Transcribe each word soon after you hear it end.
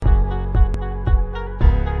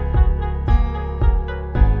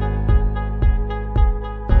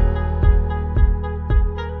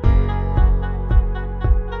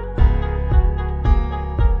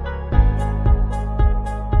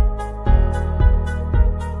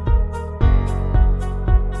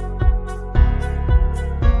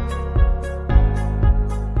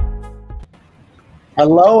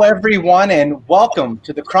Hello, everyone, and welcome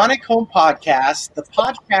to the Chronic Home Podcast, the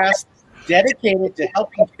podcast dedicated to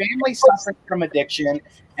helping families suffering from addiction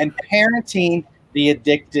and parenting the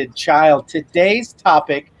addicted child. Today's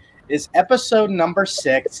topic is episode number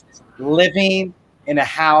 6, Living in a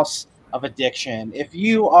House of Addiction. If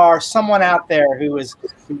you are someone out there who's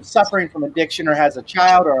suffering from addiction or has a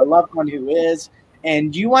child or a loved one who is,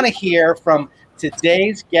 and you want to hear from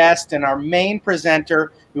today's guest and our main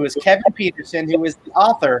presenter, who is Kevin Peterson, who is the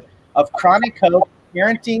author of Chronic Hope,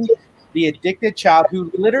 Parenting the Addicted Child, who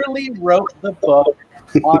literally wrote the book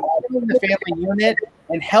on opening the family unit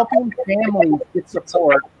and helping families get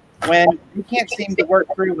support when you can't seem to work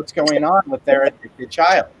through what's going on with their addicted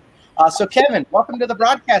child. So Kevin, welcome to the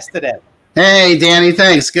broadcast today. Hey, Danny,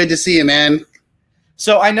 thanks. Good to see you, man.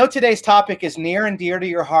 So I know today's topic is near and dear to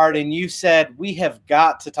your heart, and you said we have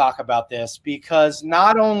got to talk about this because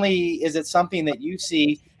not only is it something that you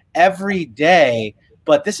see every day,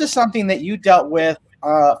 but this is something that you dealt with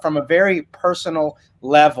from a very personal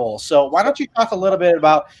level. So why don't you talk a little bit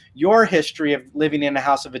about your history of living in a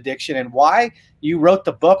house of addiction and why you wrote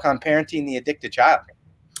the book on parenting the addicted child?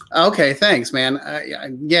 Okay, thanks, man.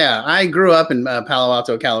 I grew up in Palo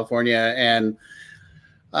Alto, California, and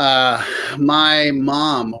my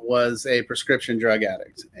mom was a prescription drug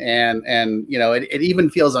addict, and you know, it even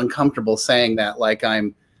feels uncomfortable saying that, like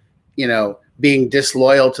I'm, you know, being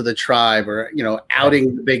disloyal to the tribe or, you know,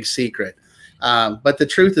 outing the big secret. But the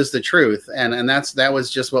truth is the truth, and that was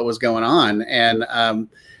just what was going on. And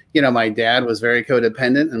you know, my dad was very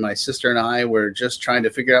codependent, and my sister and I were just trying to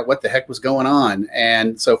figure out what the heck was going on.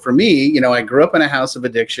 And so for me, you know, I grew up in a house of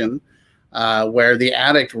addiction. Where the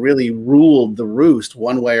addict really ruled the roost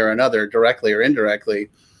one way or another, directly or indirectly.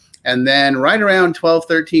 And then right around 12,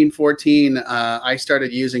 13, 14, I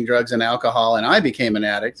started using drugs and alcohol, and I became an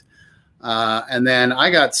addict. And then I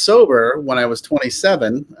got sober when I was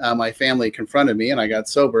 27. My family confronted me, and I got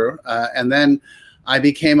sober. And then I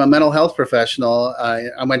became a mental health professional.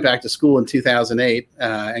 I went back to school in 2008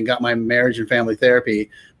 and got my marriage and family therapy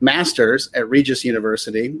master's at Regis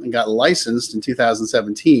University and got licensed in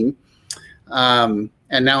 2017.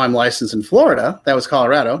 And now I'm licensed in Florida. That was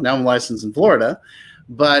Colorado. Now I'm licensed in Florida.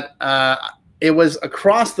 But it was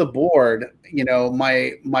across the board. You know,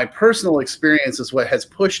 my personal experience is what has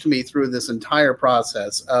pushed me through this entire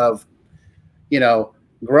process of, you know,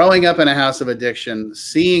 growing up in a house of addiction,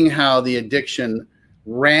 seeing how the addiction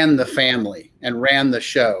ran the family and ran the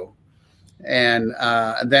show. And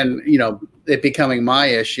then, you know, it becoming my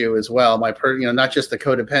issue as well. You know, not just the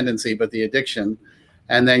codependency, but the addiction.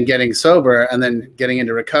 And then getting sober, and then getting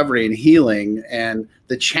into recovery and healing, and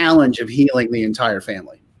the challenge of healing the entire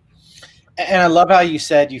family. And I love how you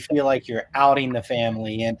said you feel like you're outing the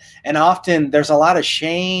family, and often there's a lot of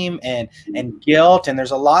shame and guilt, and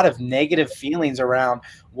there's a lot of negative feelings around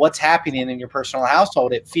what's happening in your personal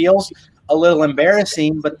household. It feels a little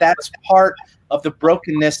embarrassing, but that's part of the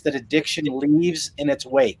brokenness that addiction leaves in its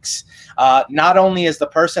wakes. Not only is the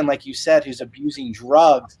person, like you said, who's abusing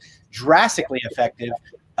drugs drastically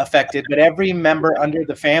affected, but every member under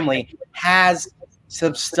the family has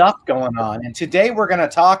some stuff going on. And today we're going to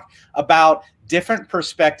talk about different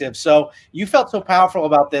perspectives. So you felt so powerful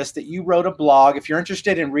about this that you wrote a blog. If you're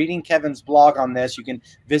interested in reading Kevin's blog on this, you can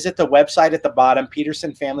visit the website at the bottom,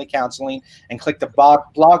 Peterson Family Counseling, and click the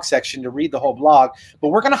blog section to read the whole blog.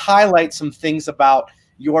 But we're going to highlight some things about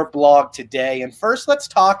your blog today. And first, let's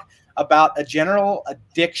talk about a general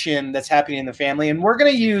addiction that's happening in the family. And we're going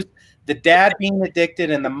to use the dad being addicted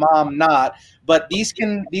and the mom not, but these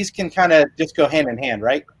can kind of just go hand in hand,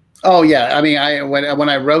 right? Oh yeah. I mean, when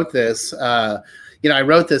I wrote this, you know, I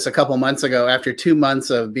wrote this a couple months ago after 2 months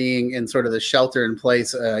of being in sort of the shelter in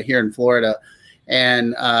place here in Florida.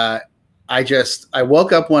 And I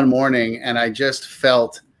woke up one morning and I just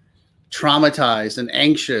felt traumatized and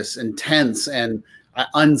anxious and tense and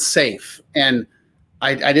unsafe. And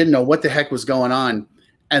I didn't know what the heck was going on.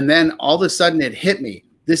 And then all of a sudden it hit me.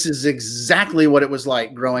 This is exactly what it was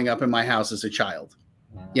like growing up in my house as a child.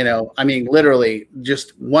 You know, I mean, literally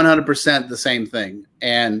just 100% the same thing.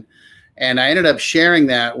 And I ended up sharing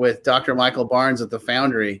that with Dr. Michael Barnes at the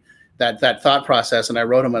Foundry, that thought process. And I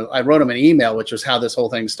wrote him an email, which was how this whole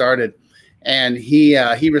thing started. And he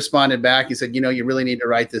responded back. He said, you know, you really need to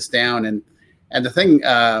write this down. And the thing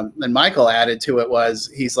that Michael added to it was,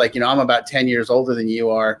 he's like, you know, I'm about 10 years older than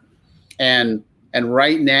you are. And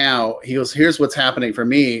right now, he goes, here's what's happening for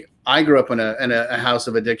me. I grew up in a house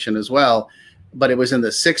of addiction as well, but it was in the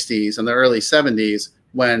 60s and the early 70s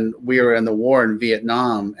when we were in the war in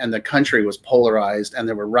Vietnam, and the country was polarized, and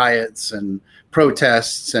there were riots and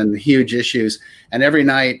protests and huge issues. And every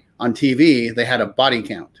night on TV, they had a body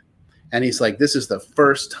count. And he's like, this is the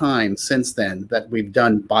first time since then that we've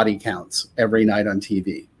done body counts every night on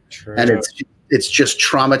TV. True. And it's just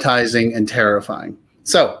traumatizing and terrifying.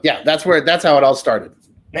 So yeah, that's how it all started.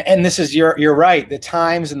 And this is, you're right. The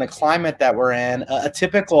times and the climate that we're in, a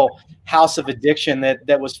typical house of addiction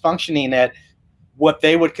that was functioning at what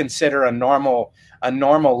they would consider a normal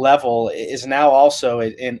level is now also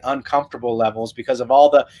in uncomfortable levels because of all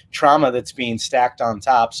the trauma that's being stacked on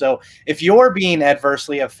top. So if you're being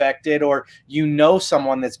adversely affected, or you know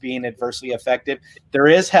someone that's being adversely affected, there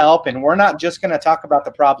is help. And we're not just going to talk about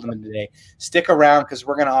the problem today. Stick around, because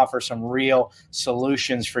we're going to offer some real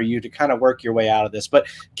solutions for you to kind of work your way out of this. But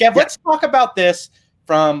Kev, let's talk about this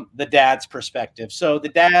from the dad's perspective. So the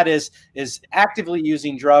dad is actively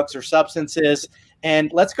using drugs or substances.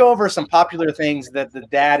 And let's go over some popular things that the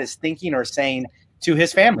dad is thinking or saying to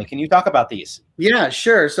his family. Can you talk about these? Yeah,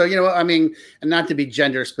 sure. So, I mean, and not to be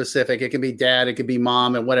gender specific, it can be dad, it could be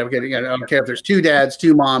mom, and whatever. I don't care if there's two dads,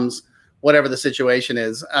 two moms, whatever the situation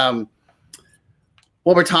is.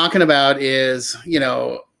 What we're talking about is,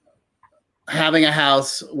 having a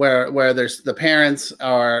house where there's the parents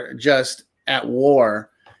are just at war.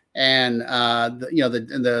 And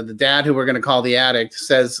the dad, who we're going to call the addict,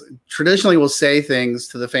 traditionally will say things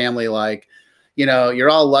to the family like, you're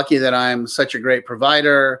all lucky that I'm such a great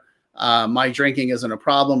provider. My drinking isn't a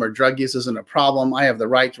problem, or drug use isn't a problem. I have the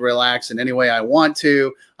right to relax in any way I want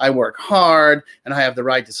to. I work hard, and I have the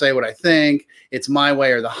right to say what I think. It's my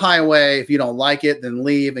way or the highway. If you don't like it, then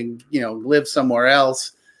leave and live somewhere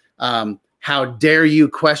else. How dare you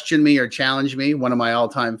question me or challenge me? One of my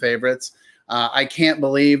all-time favorites. I can't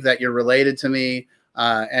believe that you're related to me,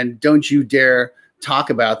 and don't you dare talk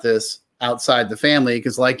about this outside the family,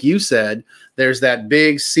 because like you said, there's that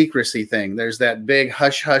big secrecy thing. There's that big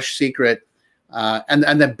hush-hush secret.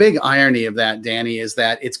 And the big irony of that, Danny, is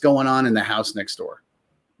that it's going on in the house next door.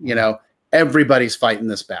 Everybody's fighting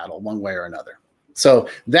this battle one way or another. So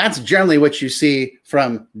that's generally what you see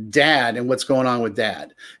from dad and what's going on with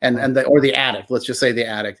dad or the addict. Let's just say the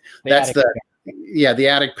addict. The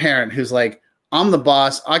addict parent who's like, I'm the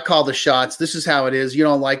boss. I call the shots. This is how it is. You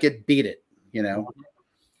don't like it, beat it,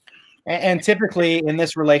 And typically in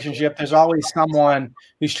this relationship, there's always someone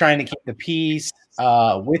who's trying to keep the peace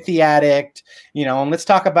with the addict, and let's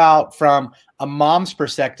talk about, from a mom's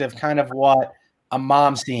perspective, kind of what a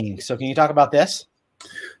mom's seeing. So can you talk about this?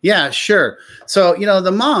 Yeah, sure. So,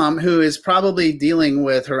 the mom, who is probably dealing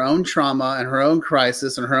with her own trauma and her own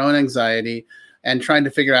crisis and her own anxiety, and trying to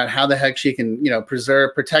figure out how the heck she can,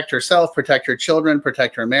 protect herself, protect her children,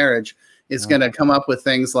 protect her marriage, is going to come up with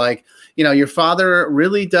things like, your father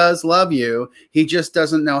really does love you. He just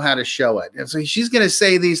doesn't know how to show it. And so she's going to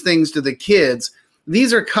say these things to the kids.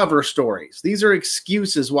 These are cover stories. These are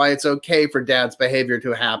excuses why it's okay for dad's behavior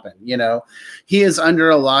to happen. He is under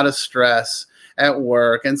a lot of stress at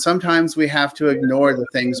work, and sometimes we have to ignore the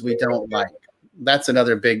things we don't like. That's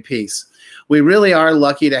another big piece. We really are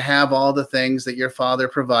lucky to have all the things that your father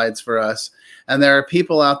provides for us. And there are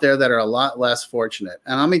people out there that are a lot less fortunate.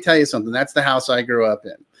 And let me tell you something, that's the house I grew up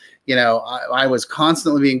in. I was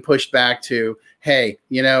constantly being pushed back to, hey,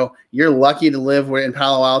 you're lucky to live in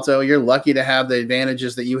Palo Alto. You're lucky to have the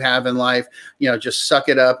advantages that you have in life. Just suck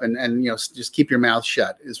it up and just keep your mouth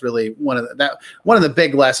shut is really one of the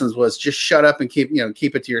big lessons was just shut up and keep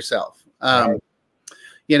it to yourself.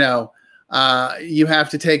 You have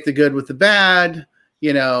to take the good with the bad.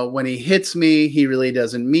 When he hits me, he really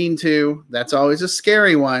doesn't mean to. That's always a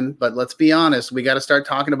scary one. But let's be honest, we got to start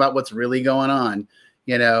talking about what's really going on.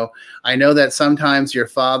 I know that sometimes your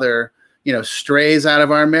father, strays out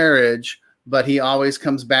of our marriage, but he always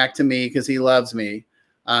comes back to me because he loves me.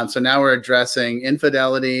 So now we're addressing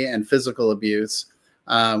infidelity and physical abuse,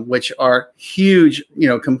 which are huge,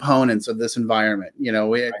 components of this environment.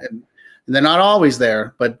 And they're not always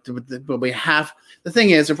there, but we have. The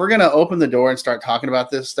thing is, if we're going to open the door and start talking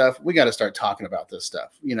about this stuff, we got to start talking about this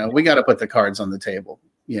stuff. We got to put the cards on the table.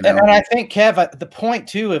 And I think, Kev, the point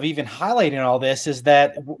too of even highlighting all this is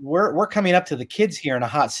that we're coming up to the kids here in a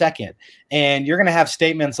hot second, and you're going to have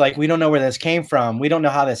statements like, "We don't know where this came from. We don't know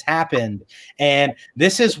how this happened." And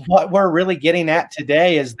this is what we're really getting at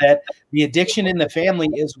today: is that the addiction in the family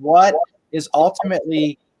is what is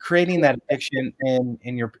ultimately creating that addiction in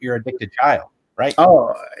your addicted child, right?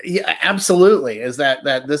 Oh, yeah, absolutely. Is that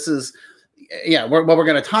this is, what we're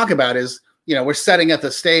going to talk about is, we're setting up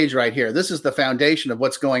the stage right here. This is the foundation of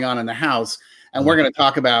what's going on in the house. And we're going to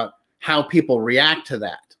talk about how people react to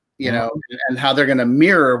that, and how they're going to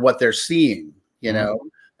mirror what they're seeing, and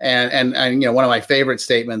one of my favorite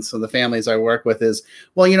statements of the families I work with is,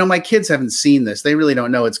 well, my kids haven't seen this. They really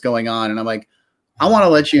don't know what's going on. And I'm like, I want to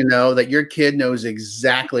let you know that your kid knows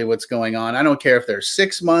exactly what's going on. I don't care if they're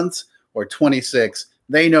 6 months or 26.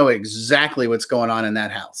 They know exactly what's going on in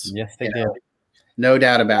that house. Yes, they do. No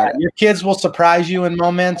doubt about it. Your kids will surprise you in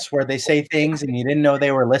moments where they say things and you didn't know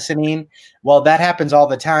they were listening. Well, that happens all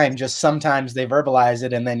the time. Just sometimes they verbalize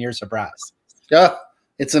it and then you're surprised. Oh,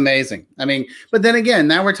 it's amazing. I mean, but then again,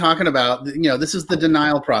 now we're talking about, this is the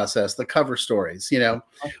denial process, the cover stories,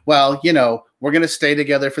 well, we're going to stay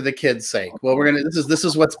together for the kids' sake. Well, this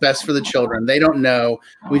is what's best for the children. They don't know.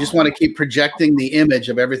 We just want to keep projecting the image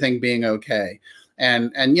of everything being okay.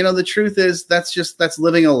 And the truth is that's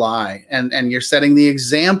living a lie, and you're setting the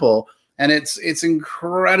example, and it's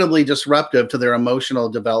incredibly disruptive to their emotional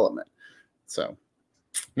development. So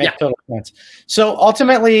makes total sense. So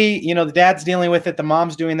ultimately, the dad's dealing with it, the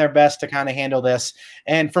mom's doing their best to kind of handle this.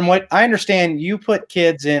 And from what I understand, you put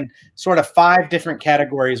kids in sort of 5 different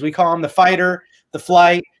categories. We call them the fighter, the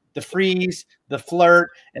flight, the freeze, the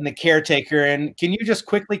flirt, and the caretaker. And can you just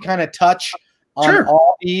quickly kind of touch on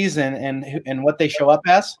all these and what they show up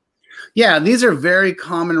as? Yeah, these are very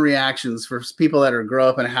common reactions for people that grow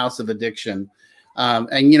up in a house of addiction.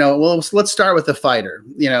 Well, let's start with the fighter,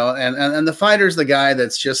 and the fighter is the guy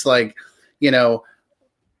that's just like,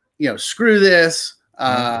 screw this.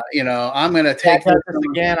 I'm going to take this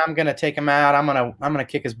again. I'm going to take him out. I'm going to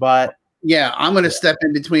kick his butt. Yeah. I'm going to step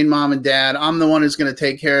in between mom and dad. I'm the one who's going to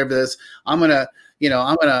take care of this. I'm going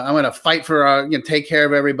to fight for take care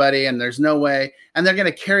of everybody. And there's no way. And they're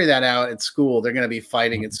going to carry that out at school. They're going to be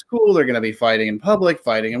fighting at school. They're going to be fighting in public,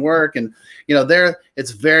 fighting in work. And,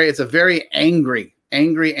 it's a very angry,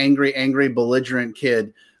 belligerent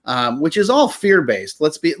kid, which is all fear-based.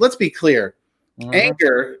 Let's be clear.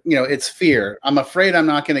 Anger, it's fear. I'm afraid I'm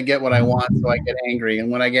not going to get what I want. So I get angry.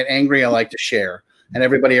 And when I get angry, I like to share, and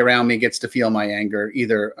everybody around me gets to feel my anger,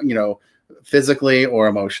 either, physically or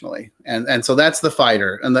emotionally. And so that's the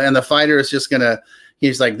fighter. And the fighter is just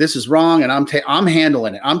he's like, this is wrong. And I'm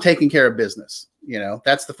handling it. I'm taking care of business.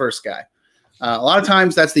 That's the first guy. A lot of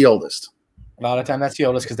times that's the oldest. A lot of time that's the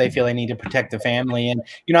oldest because they feel they need to protect the family. And,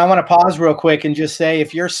 I want to pause real quick and just say,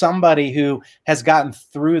 if you're somebody who has gotten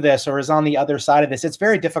through this or is on the other side of this, it's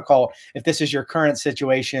very difficult if this is your current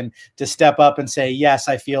situation to step up and say, yes,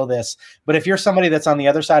 I feel this. But if you're somebody that's on the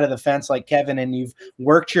other side of the fence, like Kevin, and you've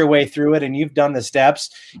worked your way through it and you've done the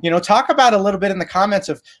steps, talk about a little bit in the comments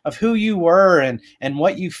of who you were and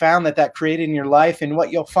what you found that created in your life. And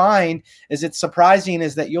what you'll find is it's surprising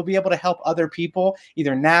is that you'll be able to help other people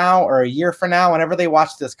either now or a year from now, whenever they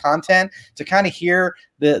watch this content, to kind of hear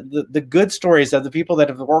the good stories of the people that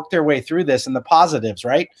have worked their way through this and the positives,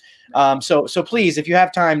 right? So please, if you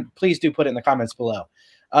have time, please do put it in the comments below.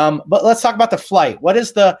 But let's talk about the flight. What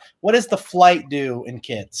does the flight do in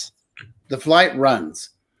kids? The flight runs.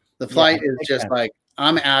 The flight is just like,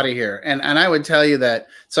 I'm out of here. And I would tell you that.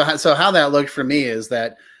 So how that looked for me is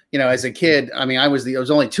that, as a kid, I mean, it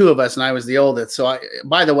was only 2 of us and I was the oldest. So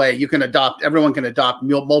by the way, everyone can adopt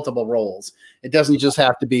multiple roles. It doesn't just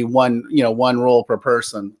have to be one role per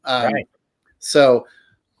person. Right. So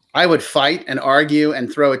I would fight and argue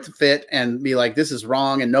and throw a fit and be like, this is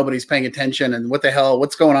wrong and nobody's paying attention and what the hell,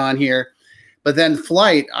 what's going on here? But then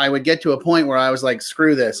flight, I would get to a point where I was like,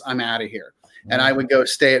 screw this, I'm out of here. And I would go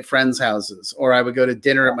stay at friends' houses, or I would go to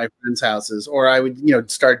dinner at my friends' houses, or I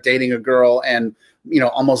would, start dating a girl and,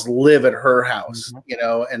 almost live at her house,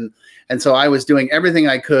 and so I was doing everything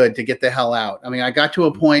I could to get the hell out. I mean, I got to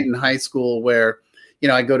a point in high school where,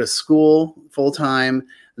 I go to school full time,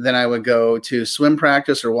 then I would go to swim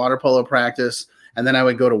practice or water polo practice, and then I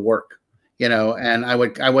would go to work, and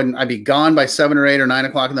I'd be gone by 7 or 8 or 9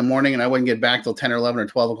 o'clock in the morning, and I wouldn't get back till 10 or 11 or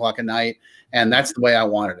 12 o'clock at night. And that's the way I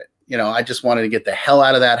wanted it. I just wanted to get the hell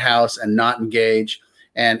out of that house and not engage.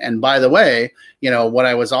 And by the way, what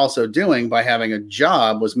I was also doing by having a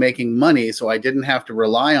job was making money, so I didn't have to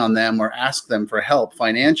rely on them or ask them for help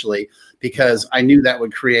financially, because I knew that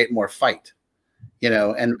would create more fight,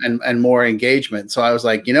 and more engagement. So I was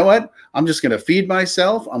like, you know what? I'm just going to feed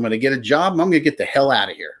myself. I'm going to get a job. I'm going to get the hell out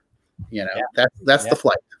of here. That's the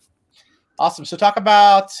flight. Awesome. So talk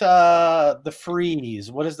about the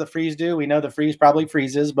freeze. What does the freeze do? We know the freeze probably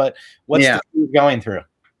freezes, but what's the freeze going through?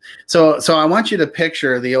 So I want you to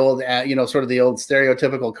picture the old, sort of the old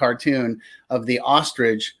stereotypical cartoon of the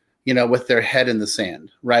ostrich, with their head in the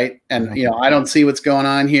sand, right? And, I don't see what's going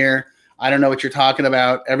on here. I don't know what you're talking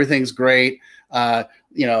about. Everything's great. That's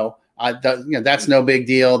no big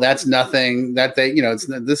deal. That's nothing.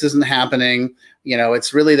 This isn't happening.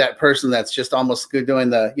 It's really that person that's just almost doing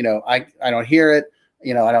the, I don't hear it.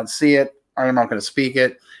 I don't see it. I'm not going to speak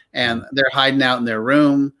it. And they're hiding out in their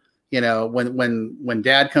room. When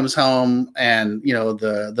dad comes home and,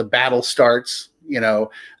 the battle starts,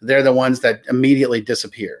 they're the ones that immediately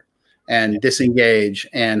disappear and disengage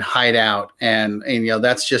and hide out, and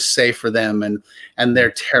that's just safe for them, and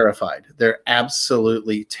they're terrified. They're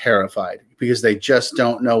absolutely terrified because they just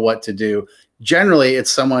don't know what to do. Generally,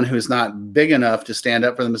 it's someone who's not big enough to stand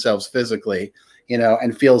up for themselves physically,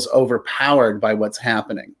 and feels overpowered by what's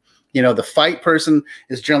happening. The fight person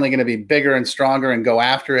is generally going to be bigger and stronger and go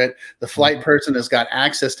after it. The flight person has got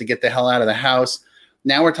access to get the hell out of the house.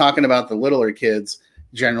 Now we're talking about the littler kids,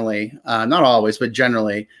 generally, not always, but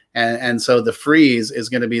generally. And so the freeze is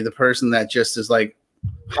going to be the person that just is like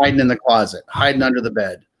hiding in the closet, hiding under the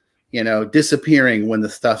bed, disappearing when the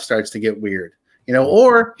stuff starts to get weird,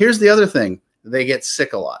 or here's the other thing. They get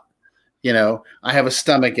sick a lot. I have a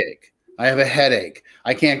stomach ache. I have a headache.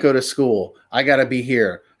 I can't go to school. I got to be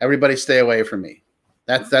here. Everybody stay away from me.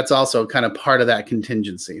 That's also kind of part of that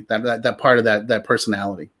contingency, that part of that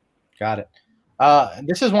personality. Got it.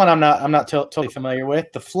 This is one I'm not totally familiar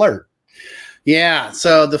with. The flirt. Yeah.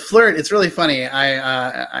 So the flirt, it's really funny.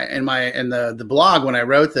 I in the blog when I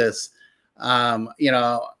wrote this,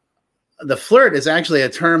 the flirt is actually a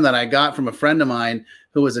term that I got from a friend of mine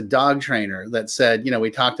who was a dog trainer that said,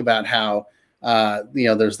 we talked about how,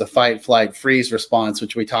 there's the fight, flight, freeze response,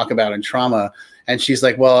 which we talk about in trauma. And she's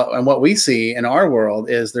like, well, and what we see in our world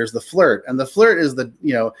is there's the flirt, and the flirt is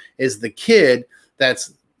the kid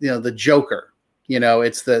that's, the joker.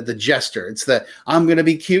 It's the jester. It's I'm going to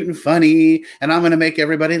be cute and funny, and I'm going to make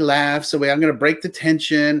everybody laugh. So I'm going to break the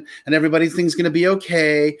tension, and everybody thinks going to be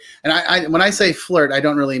okay. And I when I say flirt, I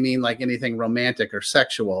don't really mean like anything romantic or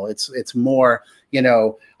sexual. It's more,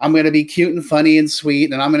 I'm going to be cute and funny and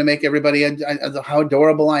sweet, and I'm going to make everybody how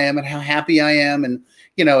adorable I am and how happy I am. And,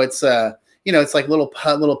 it's like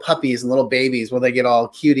little puppies and little babies where they get all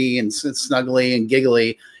cutie and snuggly and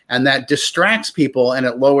giggly, and that distracts people and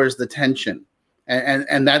it lowers the tension.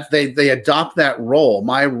 And that they adopt that role.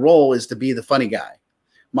 My role is to be the funny guy.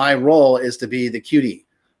 My role is to be the cutie.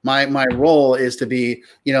 My role is to be,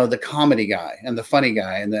 the comedy guy and the funny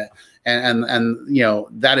guy, and that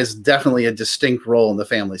is definitely a distinct role in the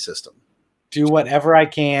family system. Do whatever I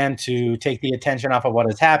can to take the attention off of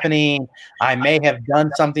what is happening. I may have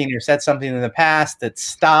done something or said something in the past that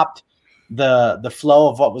stopped the flow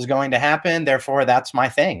of what was going to happen. Therefore, that's my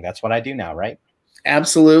thing. That's what I do now, right?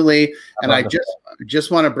 Absolutely. And I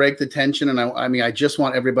just want to break the tension. And I just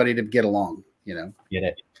want everybody to get along, Get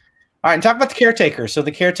it. All right. And talk about the caretaker. So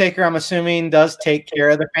the caretaker, I'm assuming, does take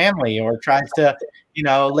care of the family or tries to,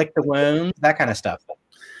 lick the wounds, that kind of stuff.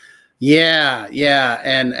 Yeah. Yeah.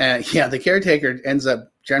 And the caretaker ends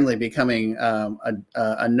up generally becoming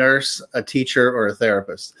a nurse, a teacher, or a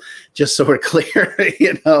therapist, just so we're clear.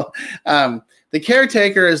 The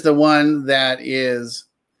caretaker is the one that is,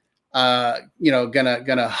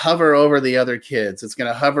 gonna hover over the other kids. It's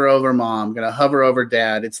gonna hover over mom, gonna hover over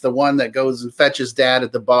dad. It's the one that goes and fetches dad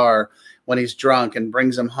at the bar when he's drunk and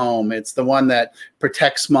brings him home. It's the one that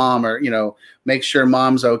protects mom, or makes sure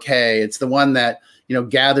mom's okay. It's the one that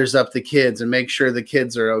gathers up the kids and makes sure the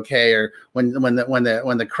kids are okay. Or when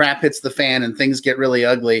the crap hits the fan and things get really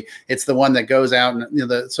ugly, it's the one that goes out and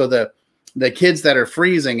the kids that are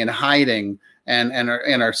freezing and hiding and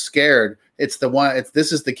are scared.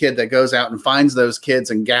 This is the kid that goes out and finds those kids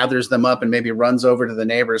and gathers them up and maybe runs over to the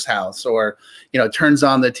neighbor's house, or, turns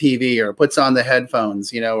on the TV or puts on the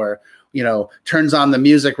headphones, or, turns on the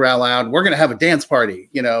music real loud. We're going to have a dance party,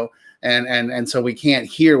 and so we can't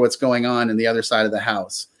hear what's going on in the other side of the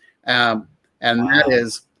house. And that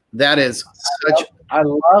is such. I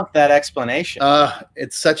love that explanation.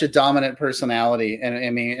 It's such a dominant personality.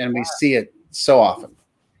 And we see it so often.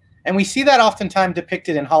 And we see that oftentimes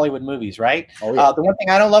depicted in Hollywood movies, right? Oh, yeah. The one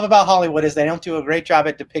thing I don't love about Hollywood is they don't do a great job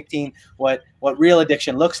at depicting what real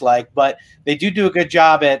addiction looks like, but they do a good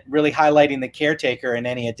job at really highlighting the caretaker in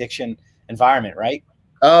any addiction environment, right?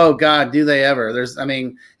 Oh, God, do they ever.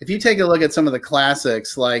 If you take a look at some of the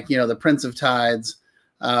classics, like, The Prince of Tides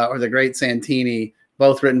or The Great Santini,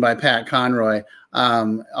 both written by Pat Conroy,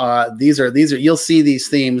 these are you'll see these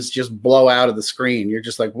themes just blow out of the screen. You're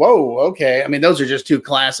just like, whoa, okay. Those are just two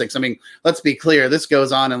classics. Let's be clear, this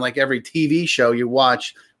goes on in like every TV show you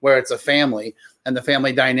watch where it's a family and the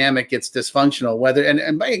family dynamic gets dysfunctional, whether and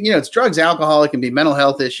it's drugs, alcohol, it can be mental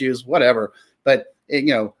health issues, whatever, but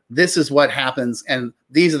this is what happens, and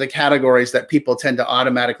these are the categories that people tend to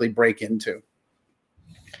automatically break into.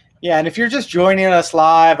 Yeah, and if you're just joining us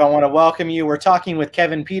live, I want to welcome you. We're talking with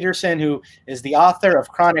Kevin Peterson, who is the author of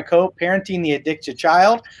Chronic Hope, Parenting the Addicted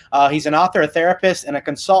Child. He's an author, a therapist, and a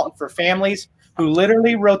consultant for families who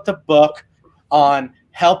literally wrote the book on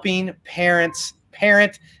helping parents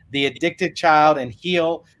parent the addicted child and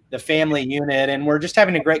heal the family unit, and we're just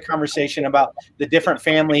having a great conversation about the different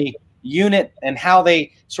family unit and how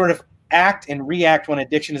they sort of act and react when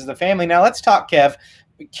addiction is the family. Now let's talk, Kev.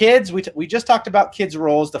 Kids, we just talked about kids'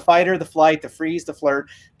 roles: the fighter, the flight, the freeze, the flirt,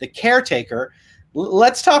 the caretaker.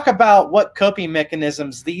 Let's talk about what coping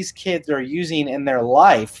mechanisms these kids are using in their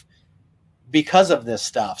life because of this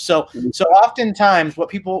stuff. So oftentimes what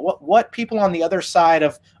people on the other side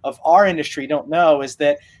of our industry don't know is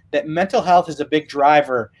that mental health is a big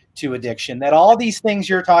driver to addiction, that all these things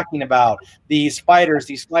you're talking about, these fighters,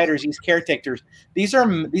 these flighters, these caretakers, these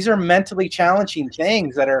are mentally challenging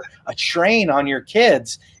things that are a strain on your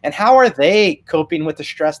kids. And how are they coping with the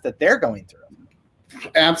stress that they're going through?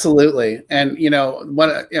 Absolutely. And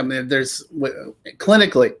there's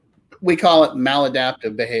clinically, we call it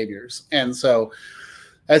maladaptive behaviors. And so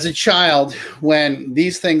as a child, when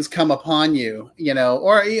these things come upon you,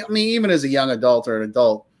 or even as a young adult or an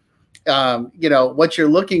adult, what you're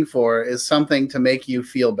looking for is something to make you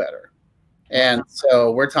feel better. And so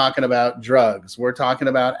we're talking about drugs. We're talking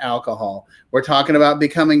about alcohol. We're talking about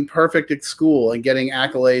becoming perfect at school and getting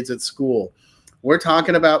accolades at school. We're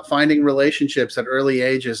talking about finding relationships at early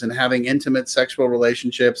ages and having intimate sexual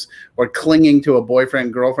relationships, or clinging to a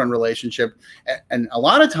boyfriend-girlfriend relationship. And a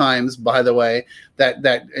lot of times, by the way,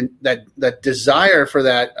 that desire for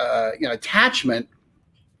that attachment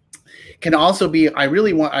can also be, I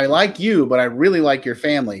like you, but I really like your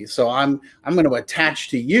family. So I'm going to attach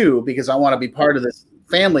to you because I want to be part of this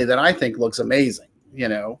family that I think looks amazing,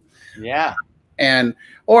 Yeah.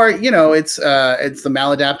 Or it's the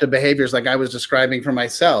maladaptive behaviors like I was describing for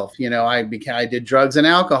myself. I did drugs and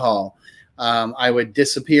alcohol. I would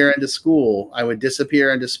disappear into school. I would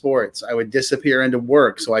disappear into sports. I would disappear into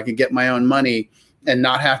work so I could get my own money and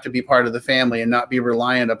not have to be part of the family and not be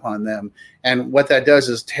reliant upon them. And what that does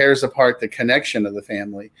is tears apart the connection of the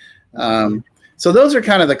family. So those are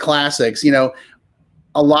kind of the classics. A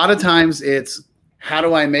lot of times it's, how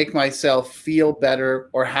do I make myself feel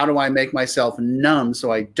better, or how do I make myself numb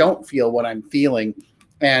so I don't feel what I'm feeling?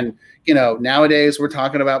 And, nowadays we're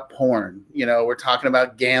talking about porn, we're talking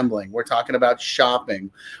about gambling, we're talking about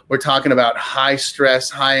shopping, we're talking about high stress,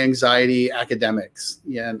 high anxiety academics.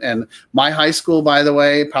 Yeah. And my high school, by the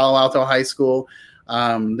way, Palo Alto High School,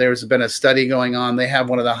 there's been a study going on. They have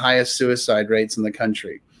one of the highest suicide rates in the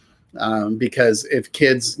country. Because if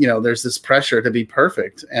kids, there's this pressure to be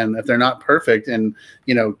perfect, and if they're not perfect and,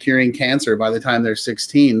 curing cancer by the time they're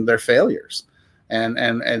 16, they're failures. And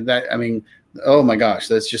that, oh my gosh,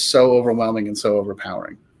 that's just so overwhelming and so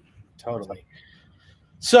overpowering. Totally.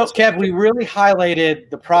 So, Kev, we really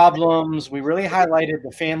highlighted the problems. We really highlighted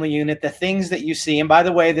the family unit, the things that you see. And by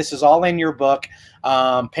the way, this is all in your book,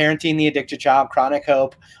 Parenting the Addicted Child, Chronic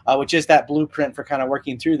Hope, which is that blueprint for kind of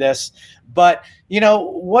working through this. But,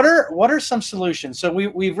 what are some solutions? So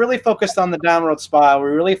we've really focused on the downward spiral. We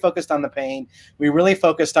really focused on the pain. We really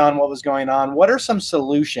focused on what was going on. What are some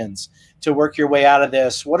solutions to work your way out of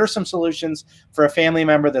this? What are some solutions for a family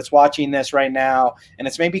member that's watching this right now and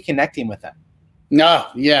it's maybe connecting with them? No,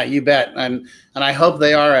 yeah, you bet. And I hope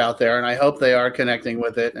they are out there, and I hope they are connecting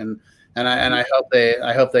with it. And I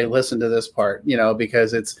hope they listen to this part,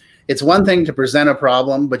 because it's one thing to present a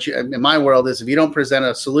problem, but in my world is, if you don't present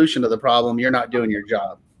a solution to the problem, you're not doing your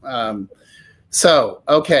job.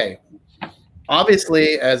 Okay.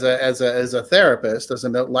 Obviously, as a therapist, as a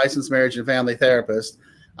licensed marriage and family therapist,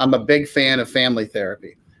 I'm a big fan of family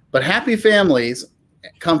therapy. But happy families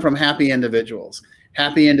come from happy individuals.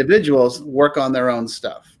 Happy individuals work on their own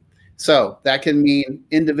stuff. So that can mean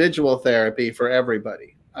individual therapy for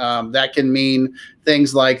everybody. That can mean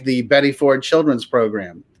things like the Betty Ford Children's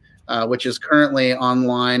Program, which is currently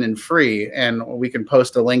online and free. And we can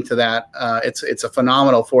post a link to that. It's a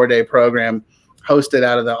phenomenal 4-day program hosted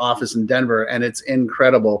out of the office in Denver, and it's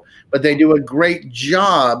incredible. But they do a great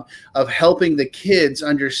job of helping the kids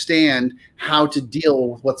understand how to deal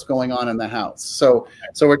with what's going on in the house. So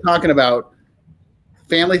we're talking about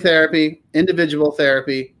family therapy, individual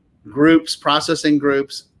therapy, groups, processing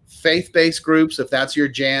groups, faith-based groups, if that's your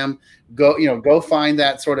jam. Go find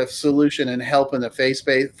that sort of solution and help in the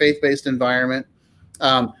faith-based environment.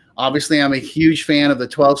 Obviously, I'm a huge fan of the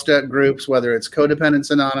 12-step groups, whether it's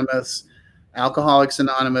Codependence Anonymous, Alcoholics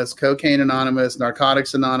Anonymous, Cocaine Anonymous,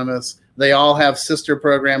 Narcotics Anonymous. They all have sister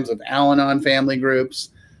programs of Al-Anon family groups,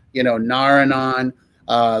 Nar-Anon.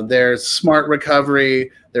 There's Smart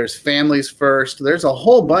Recovery. There's Families First. There's a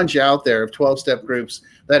whole bunch out there of 12-step groups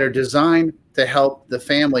that are designed to help the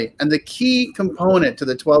family. And the key component to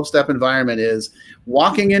the 12-step environment is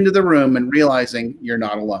walking into the room and realizing you're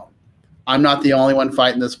not alone. I'm not the only one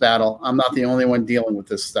fighting this battle. I'm not the only one dealing with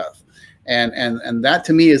this stuff. And that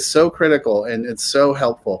to me is so critical, and it's so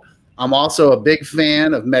helpful. I'm also a big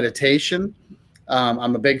fan of meditation.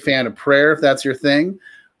 I'm a big fan of prayer, if that's your thing.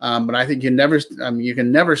 But I think you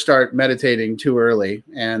can never start meditating too early.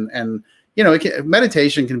 And you know,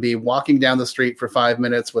 meditation can be walking down the street for 5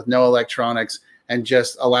 minutes with no electronics and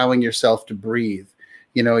just allowing yourself to breathe.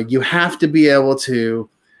 You know, you have to be able to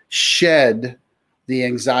shed the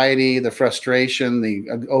anxiety, the frustration, the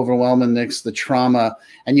overwhelmingness, the trauma,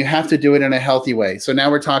 and you have to do it in a healthy way. So now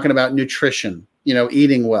we're talking about nutrition, you know,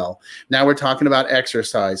 eating well. Now we're talking about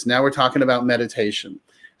exercise. Now we're talking about meditation.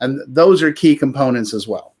 And those are key components as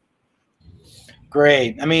well.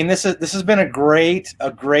 Great. I mean, this has been a great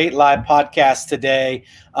live podcast today.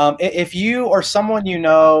 If you or someone you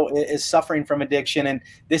know is suffering from addiction and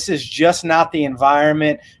this is just not the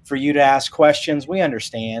environment for you to ask questions, we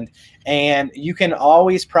understand. And you can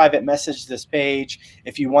always private message this page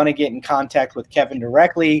if you want to get in contact with Kevin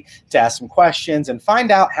directly to ask some questions and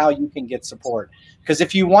find out how you can get support. Because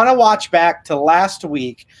if you want to watch back to last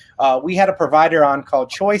week, we had a provider on called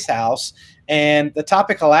Choice House, and the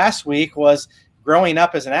topic of last week was growing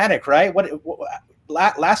up as an addict, right? What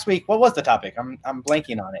last week, what was the topic? I'm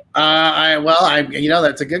blanking on it. You know,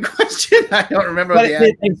 that's a good question. I don't remember. But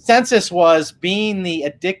the consensus was being the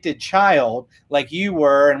addicted child like you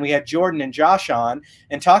were, and we had Jordan and Josh on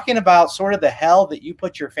and talking about sort of the hell that you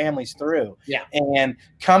put your families through, and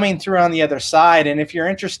coming through on the other side. And if you're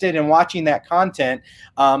interested in watching that content,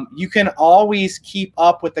 you can always keep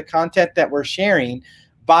up with the content that we're sharing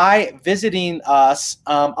by visiting us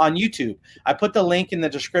on YouTube. I put the link in the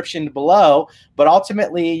description below, but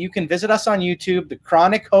ultimately you can visit us on YouTube, the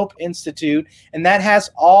Chronic Hope Institute, and that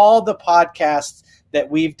has all the podcasts that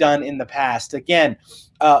we've done in the past. Again,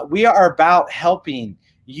 we are about helping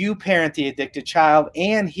you parent the addicted child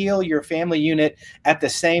and heal your family unit at the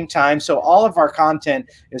same time. So all of our content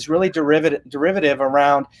is really derivative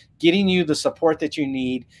around getting you the support that you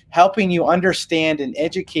need, helping you understand and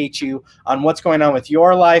educate you on what's going on with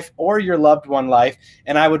your life or your loved one life.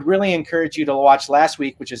 And I would really encourage you to watch last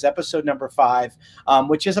week, which is episode number 5,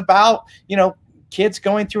 which is about, you know, kids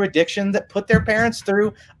going through addiction that put their parents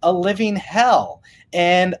through a living hell.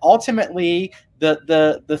 And ultimately,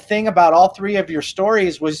 the thing about all 3 of your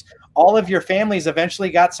stories was all of your families eventually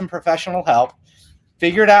got some professional help,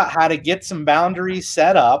 figured out how to get some boundaries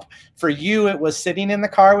set up. For you, it was sitting in the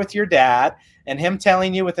car with your dad and him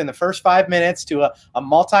telling you within the first 5 minutes to a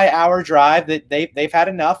multi-hour drive that they've had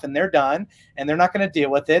enough and they're done and they're not going to deal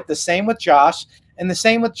with it. The same with Josh and the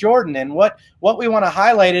same with Jordan. And what we want to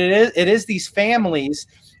highlight it is these families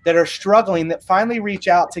that are struggling that finally reach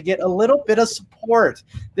out to get a little bit of support.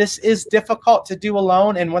 This is difficult to do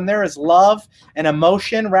alone. And when there is love and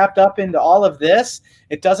emotion wrapped up into all of this,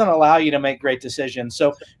 it doesn't allow you to make great decisions.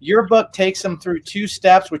 So your book takes them through 2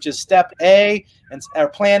 steps, which is step A or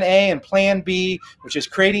plan A and plan B, which is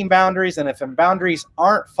creating boundaries. And if boundaries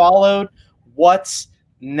aren't followed, what's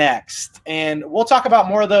next? And we'll talk about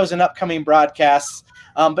more of those in upcoming broadcasts.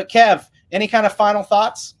 But Kev, any kind of final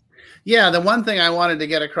thoughts? Yeah, the one thing I wanted to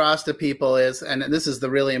get across to people is, and this is the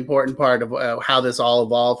really important part of how this all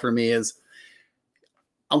evolved for me, is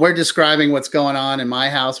we're describing what's going on in my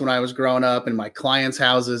house when I was growing up, in my clients'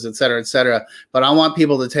 houses, et cetera, et cetera. But I want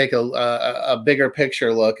people to take a bigger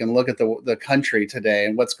picture look and look at the country today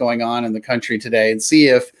and what's going on in the country today and see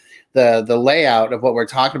if the layout of what we're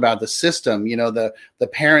talking about, the system, you know, the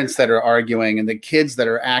parents that are arguing and the kids that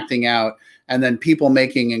are acting out, and then people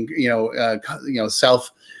making,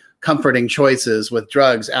 self-comforting choices with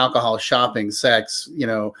drugs, alcohol, shopping, sex, you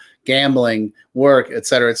know, gambling, work, et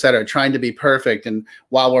cetera, trying to be perfect. And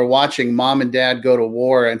while we're watching mom and dad go to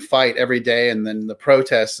war and fight every day, and then the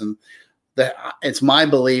protests, and it's my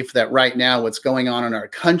belief that right now what's going on in our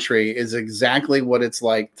country is exactly what it's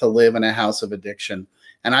like to live in a house of addiction.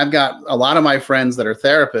 And I've got a lot of my friends that are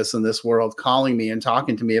therapists in this world calling me and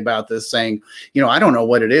talking to me about this, saying, you know, I don't know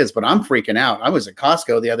what it is, but I'm freaking out. I was at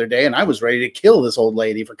Costco the other day and I was ready to kill this old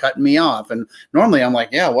lady for cutting me off. And normally I'm like,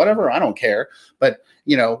 yeah, whatever, I don't care. But,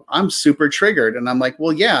 you know, I'm super triggered. And I'm like,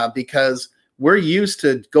 well, yeah, because we're used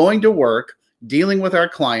to going to work, dealing with our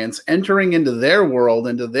clients, entering into their world,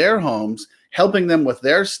 into their homes, helping them with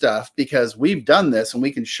their stuff because we've done this and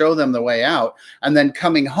we can show them the way out, and then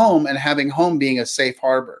coming home and having home being a safe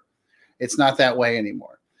harbor. It's not that way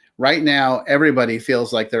anymore. Right now, everybody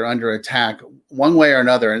feels like they're under attack one way or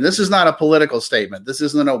another. And this is not a political statement. This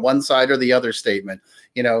isn't a one side or the other statement.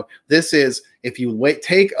 You know, this is, if you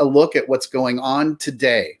take a look at what's going on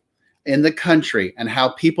today in the country and how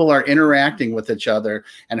people are interacting with each other,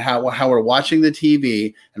 and how we're watching the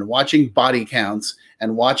TV and watching body counts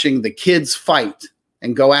and watching the kids fight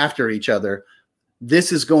and go after each other,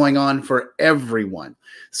 This is going on for everyone.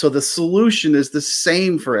 So the solution is the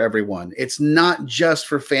same for everyone. It's not just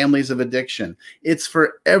for families of addiction. It's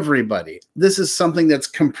for everybody. This is something that's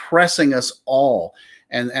compressing us all.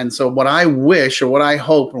 And so what I wish, or what I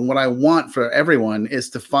hope, and what I want for everyone is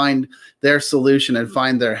to find their solution and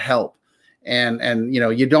find their help. And you know,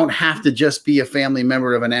 you don't have to just be a family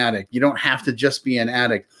member of an addict. You don't have to just be an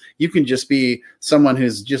addict. You can just be someone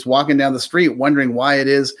who's just walking down the street wondering why it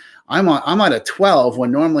is I'm at a 12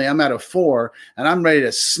 when normally I'm at a 4, and I'm ready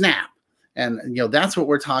to snap. And, you know, that's what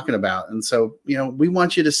we're talking about. And so, you know, we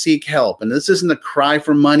want you to seek help. And this isn't a cry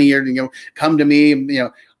for money or, you know, come to me. You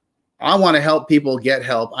know, I want to help people get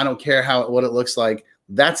help. I don't care what it looks like.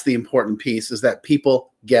 That's the important piece, is that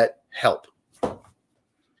people get help.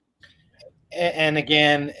 And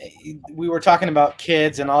again, we were talking about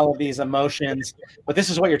kids and all of these emotions, but this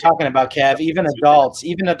is what you're talking about, Kev. Even adults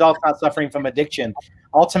not suffering from addiction,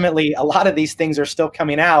 ultimately, a lot of these things are still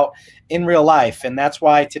coming out in real life. And that's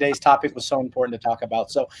why today's topic was so important to talk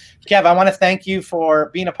about. So, Kev, I want to thank you for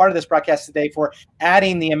being a part of this broadcast today, for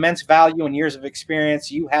adding the immense value and years of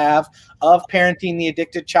experience you have of parenting the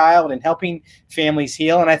addicted child and helping families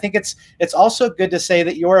heal. And I think it's also good to say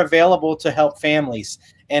that you're available to help families.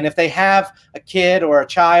 And if they have a kid or a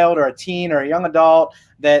child or a teen or a young adult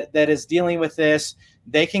that is dealing with this,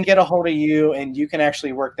 they can get a hold of you and you can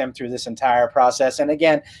actually work them through this entire process. And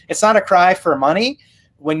again, it's not a cry for money.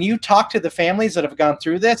 When you talk to the families that have gone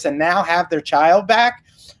through this and now have their child back,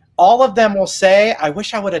 all of them will say, I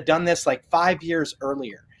wish I would have done this like 5 years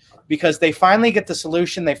earlier, because they finally get the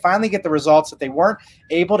solution. They finally get the results that they weren't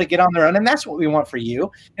able to get on their own. And that's what we want for you.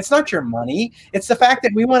 It's not your money. It's the fact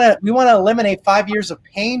that we want to eliminate 5 years of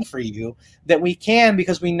pain for you that we can,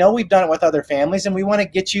 because we know we've done it with other families, and we want to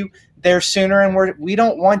get you there sooner. And we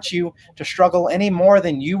don't want you to struggle any more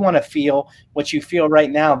than you want to feel what you feel right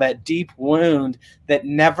now, that deep wound that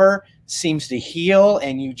never seems to heal,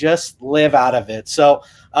 and you just live out of it. So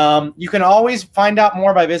you can always find out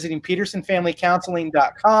more by visiting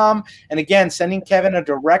petersonfamilycounseling.com. And again, sending Kevin a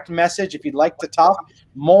direct message if you'd like to talk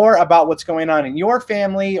more about what's going on in your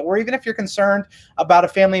family, or even if you're concerned about a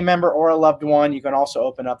family member or a loved one, you can also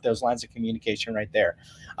open up those lines of communication right there.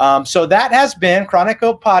 So that has been Chronic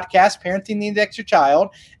Hope Podcast, Parenting the Addicted Child,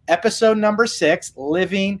 episode number 6,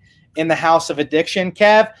 Living in the House of Addiction.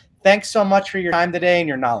 Kev, thanks so much for your time today and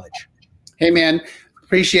your knowledge. Hey, man,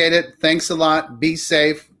 appreciate it. Thanks a lot. Be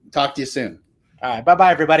safe. Talk to you soon. All right.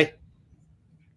 Bye-bye, everybody.